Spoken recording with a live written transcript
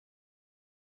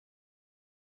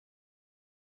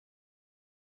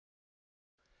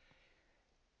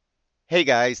Hey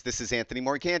guys, this is Anthony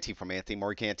Morganti from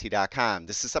AnthonyMorganti.com.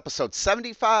 This is episode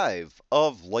 75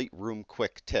 of Lightroom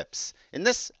Quick Tips. In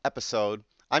this episode,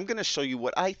 I'm going to show you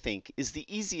what I think is the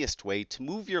easiest way to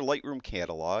move your Lightroom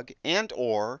catalog and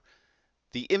or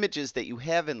the images that you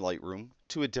have in Lightroom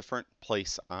to a different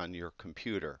place on your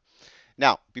computer.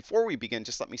 Now, before we begin,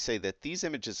 just let me say that these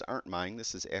images aren't mine.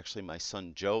 This is actually my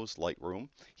son Joe's Lightroom.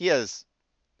 He has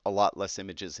a lot less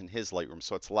images in his Lightroom,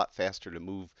 so it's a lot faster to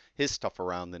move his stuff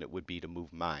around than it would be to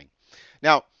move mine.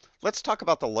 Now, let's talk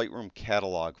about the Lightroom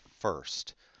Catalog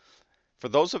first. For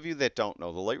those of you that don't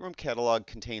know, the Lightroom Catalog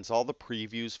contains all the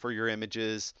previews for your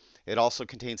images. It also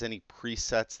contains any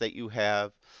presets that you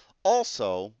have.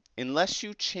 Also, unless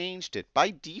you changed it,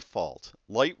 by default,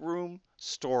 Lightroom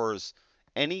stores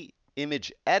any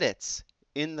image edits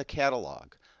in the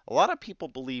catalog. A lot of people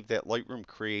believe that Lightroom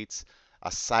creates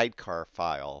a sidecar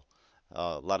file.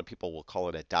 A lot of people will call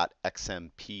it a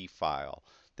 .xmp file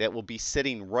that will be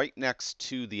sitting right next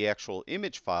to the actual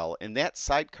image file, and that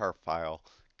sidecar file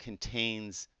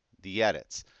contains the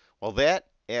edits. Well, that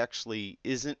actually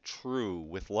isn't true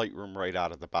with Lightroom right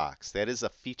out of the box. That is a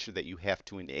feature that you have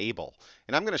to enable,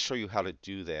 and I'm going to show you how to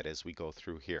do that as we go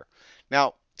through here.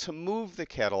 Now, to move the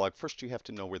catalog, first you have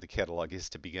to know where the catalog is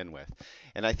to begin with.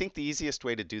 And I think the easiest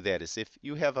way to do that is if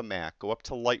you have a Mac, go up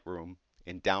to Lightroom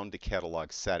and down to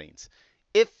Catalog Settings.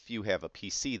 If you have a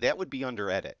PC, that would be under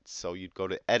Edit. So you'd go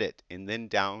to Edit and then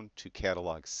down to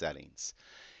Catalog Settings.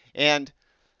 And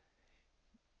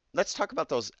let's talk about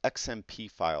those XMP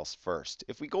files first.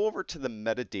 If we go over to the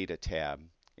Metadata tab,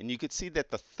 and you can see that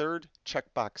the third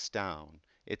checkbox down,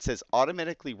 it says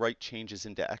automatically write changes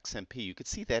into XMP. You can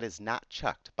see that is not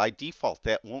checked. By default,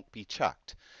 that won't be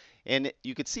checked. And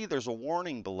you can see there's a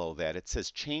warning below that. It says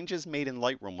changes made in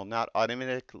Lightroom will not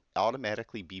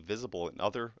automatically be visible in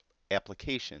other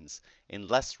applications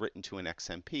unless written to an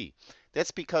XMP. That's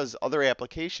because other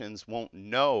applications won't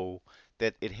know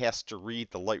that it has to read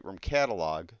the Lightroom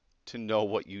catalog to know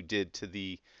what you did to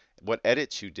what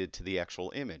edits you did to the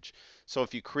actual image. So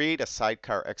if you create a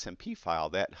sidecar XMP file,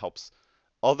 that helps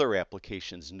other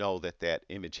applications know that that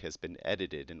image has been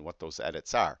edited and what those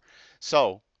edits are.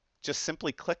 So just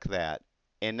simply click that,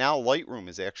 and now Lightroom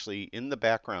is actually in the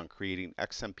background creating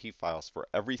XMP files for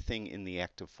everything in the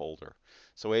active folder.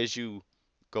 So as you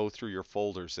go through your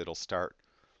folders, it'll start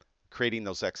creating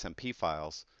those XMP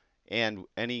files, and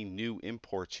any new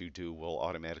imports you do will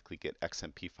automatically get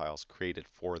XMP files created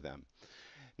for them.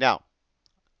 Now,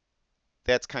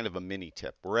 that's kind of a mini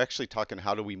tip. We're actually talking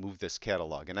how do we move this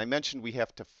catalog. And I mentioned we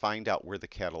have to find out where the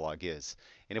catalog is.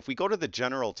 And if we go to the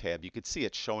General tab, you can see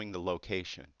it's showing the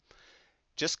location.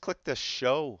 Just click the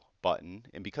Show button,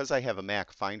 and because I have a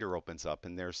Mac, Finder opens up,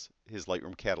 and there's his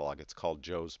Lightroom catalog. It's called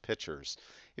Joe's Pictures.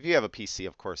 If you have a PC,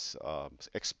 of course,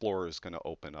 Explorer is going to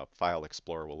open up. File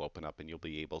Explorer will open up, and you'll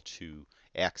be able to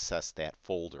access that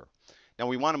folder. Now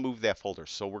we want to move that folder,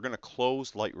 so we're going to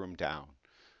close Lightroom down.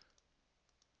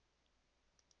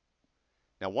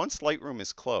 Now once Lightroom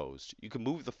is closed, you can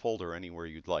move the folder anywhere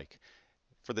you'd like.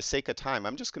 For the sake of time,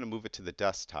 I'm just going to move it to the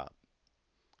desktop.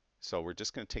 So we're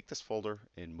just going to take this folder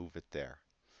and move it there.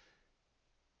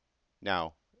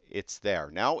 Now it's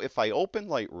there. Now if I open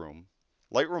Lightroom,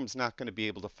 Lightroom's not going to be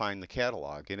able to find the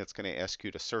catalog, and it's going to ask you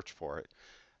to search for it.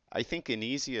 I think an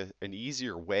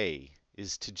easier way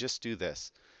is to just do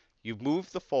this. You've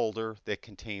moved the folder that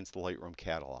contains the Lightroom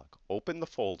catalog. Open the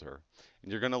folder,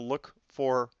 and you're going to look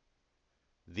for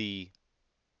the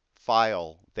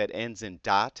file that ends in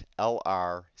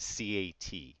 .lrcat.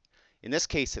 In this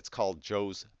case, it's called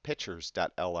Joe's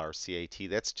Pictures.lrcat.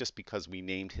 That's just because we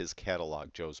named his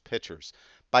catalog Joe's Pictures.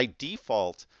 By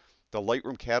default, the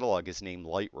Lightroom catalog is named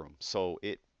Lightroom, so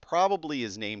it probably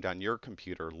is named on your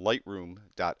computer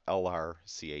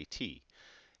Lightroom.lrcat.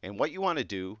 And what you want to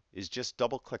do is just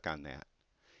double click on that.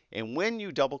 And when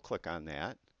you double click on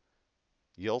that,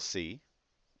 you'll see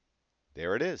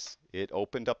there it is. It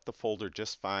opened up the folder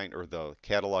just fine, or the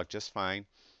catalog just fine,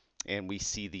 and we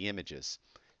see the images.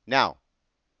 Now,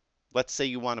 let's say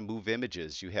you want to move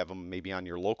images. You have them maybe on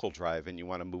your local drive and you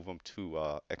want to move them to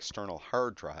an external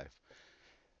hard drive.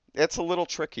 It's a little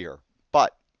trickier,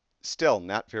 but still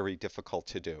not very difficult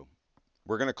to do.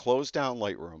 We're going to close down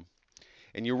Lightroom,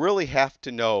 and you really have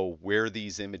to know where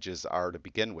these images are to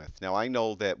begin with. Now, I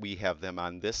know that we have them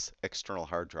on this external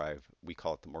hard drive. We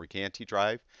call it the Morganti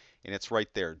drive, and it's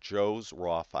right there, Joe's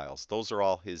raw files. Those are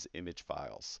all his image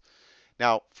files.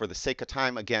 Now, for the sake of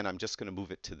time, again, I'm just going to move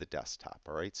it to the desktop.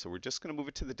 All right, so we're just going to move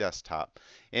it to the desktop,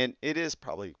 and it is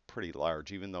probably pretty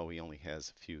large, even though he only has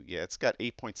a few. Yeah, it's got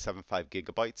 8.75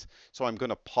 gigabytes. So I'm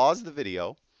going to pause the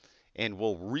video, and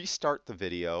we'll restart the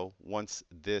video once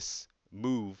this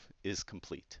move is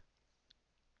complete.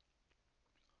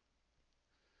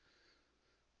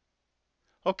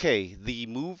 Okay, the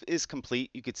move is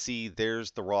complete. You could see there's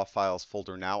the raw files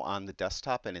folder now on the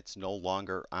desktop and it's no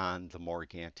longer on the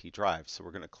Morganti drive. So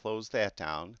we're going to close that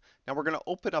down. Now we're going to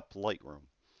open up Lightroom.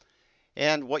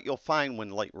 And what you'll find when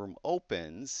Lightroom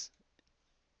opens,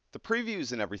 the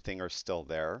previews and everything are still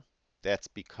there. That's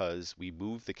because we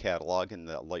moved the catalog and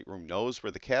the Lightroom knows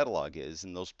where the catalog is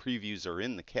and those previews are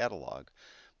in the catalog.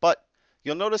 But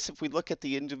you'll notice if we look at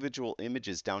the individual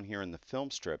images down here in the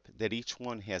film strip that each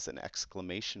one has an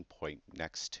exclamation point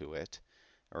next to it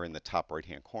or in the top right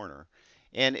hand corner.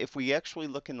 And if we actually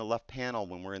look in the left panel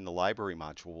when we're in the library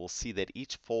module, we'll see that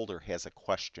each folder has a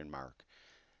question mark.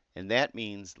 And that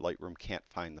means Lightroom can't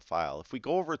find the file. If we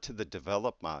go over to the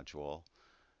develop module,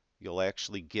 you'll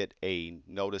actually get a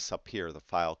notice up here, the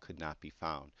file could not be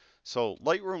found. So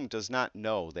Lightroom does not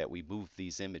know that we moved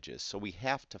these images, so we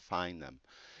have to find them.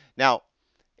 Now,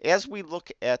 as we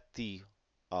look at the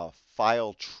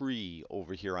file tree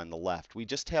over here on the left, we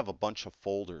just have a bunch of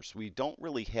folders. We don't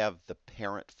really have the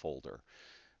parent folder,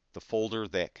 the folder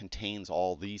that contains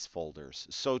all these folders.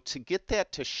 So to get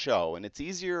that to show, and it's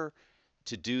easier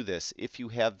to do this if you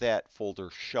have that folder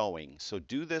showing. So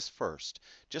do this first.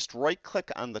 Just right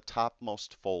click on the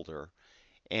topmost folder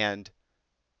and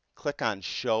click on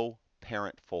Show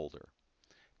Parent Folder.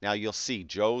 Now you'll see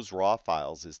Joe's raw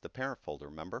files is the parent folder,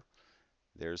 remember?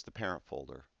 There's the parent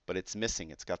folder, but it's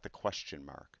missing. It's got the question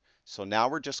mark. So now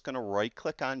we're just going to right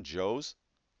click on Joe's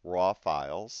raw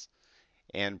files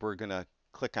and we're going to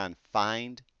click on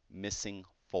Find Missing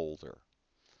Folder.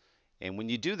 And when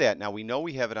you do that, now we know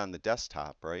we have it on the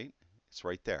desktop, right? It's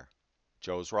right there,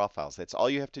 Joe's raw files. That's all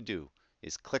you have to do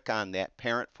is click on that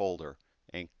parent folder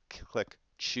and click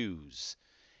Choose.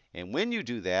 And when you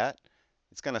do that,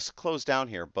 it's going to close down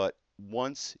here, but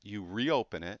once you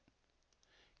reopen it,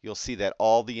 you'll see that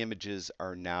all the images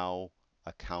are now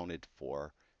accounted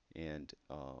for. And,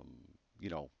 you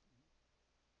know,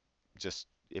 just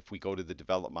if we go to the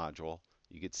develop module,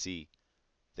 you could see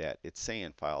that it's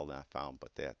saying file not found,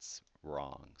 but that's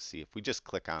wrong. See, if we just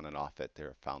click on and off it,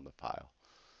 there, found the file.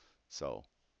 So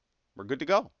we're good to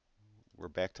go. We're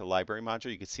back to the library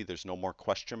module. You can see there's no more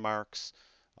question marks.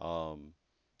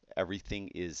 Everything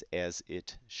is as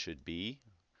it should be,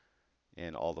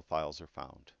 and all the files are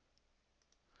found.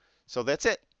 So that's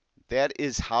it. That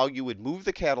is how you would move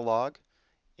the catalog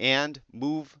and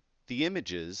move the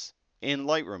images in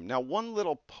Lightroom. Now, one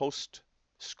little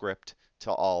postscript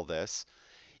to all this.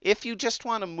 If you just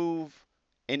want to move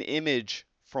an image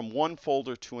from one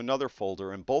folder to another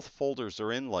folder and both folders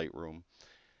are in Lightroom,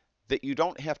 that you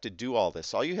don't have to do all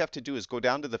this. All you have to do is go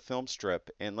down to the film strip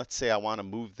and let's say I want to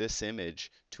move this image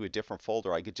to a different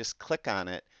folder. I could just click on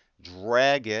it,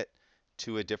 drag it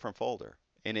to a different folder,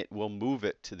 and it will move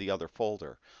it to the other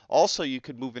folder. Also, you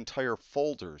could move entire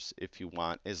folders if you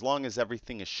want, as long as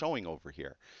everything is showing over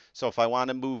here. So if I want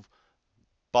to move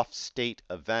Buff State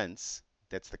Events,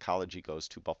 that's the college he goes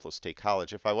to, Buffalo State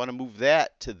College. If I want to move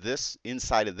that to this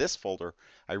inside of this folder,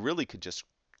 I really could just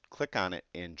click on it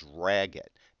and drag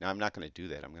it. Now I'm not going to do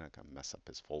that. I'm going to mess up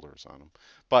his folders on them.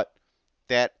 But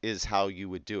that is how you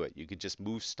would do it. You could just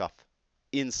move stuff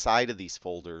inside of these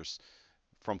folders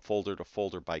from folder to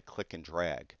folder by click and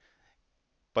drag.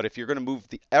 But if you're going to move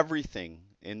everything,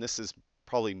 and this is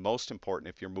probably most important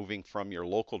if you're moving from your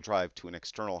local drive to an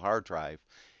external hard drive,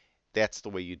 that's the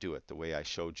way you do it. The way I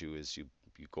showed you is you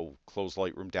go close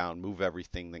Lightroom down, move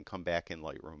everything, then come back in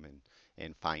Lightroom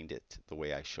and find it the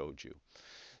way I showed you.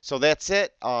 So that's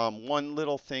it. One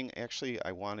little thing actually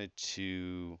I wanted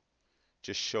to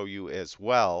just show you as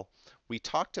well. We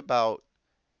talked about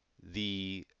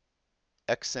the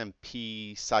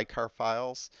XMP sidecar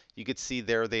files. You could see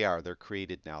there they are. They're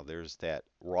created now. There's that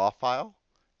raw file,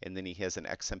 and then he has an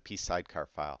XMP sidecar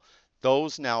file.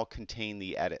 Those now contain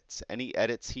the edits. Any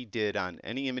edits he did on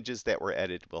any images that were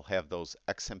edited will have those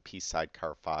XMP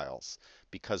sidecar files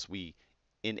because we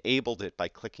enabled it by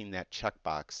clicking that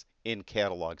checkbox in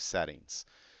catalog settings.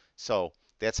 So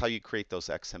that's how you create those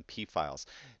XMP files.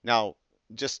 Now,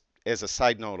 just as a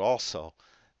side note also,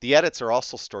 the edits are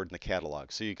also stored in the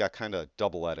catalog. So you got kind of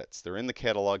double edits. They're in the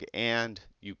catalog and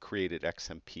you created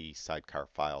XMP sidecar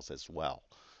files as well.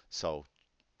 So,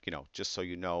 you know, just so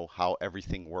you know how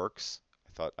everything works, I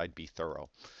thought I'd be thorough.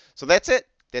 So that's it.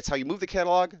 That's how you move the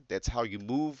catalog. That's how you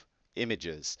move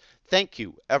images. Thank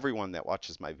you, everyone that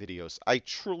watches my videos. I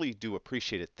truly do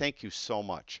appreciate it. Thank you so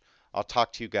much. I'll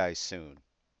talk to you guys soon.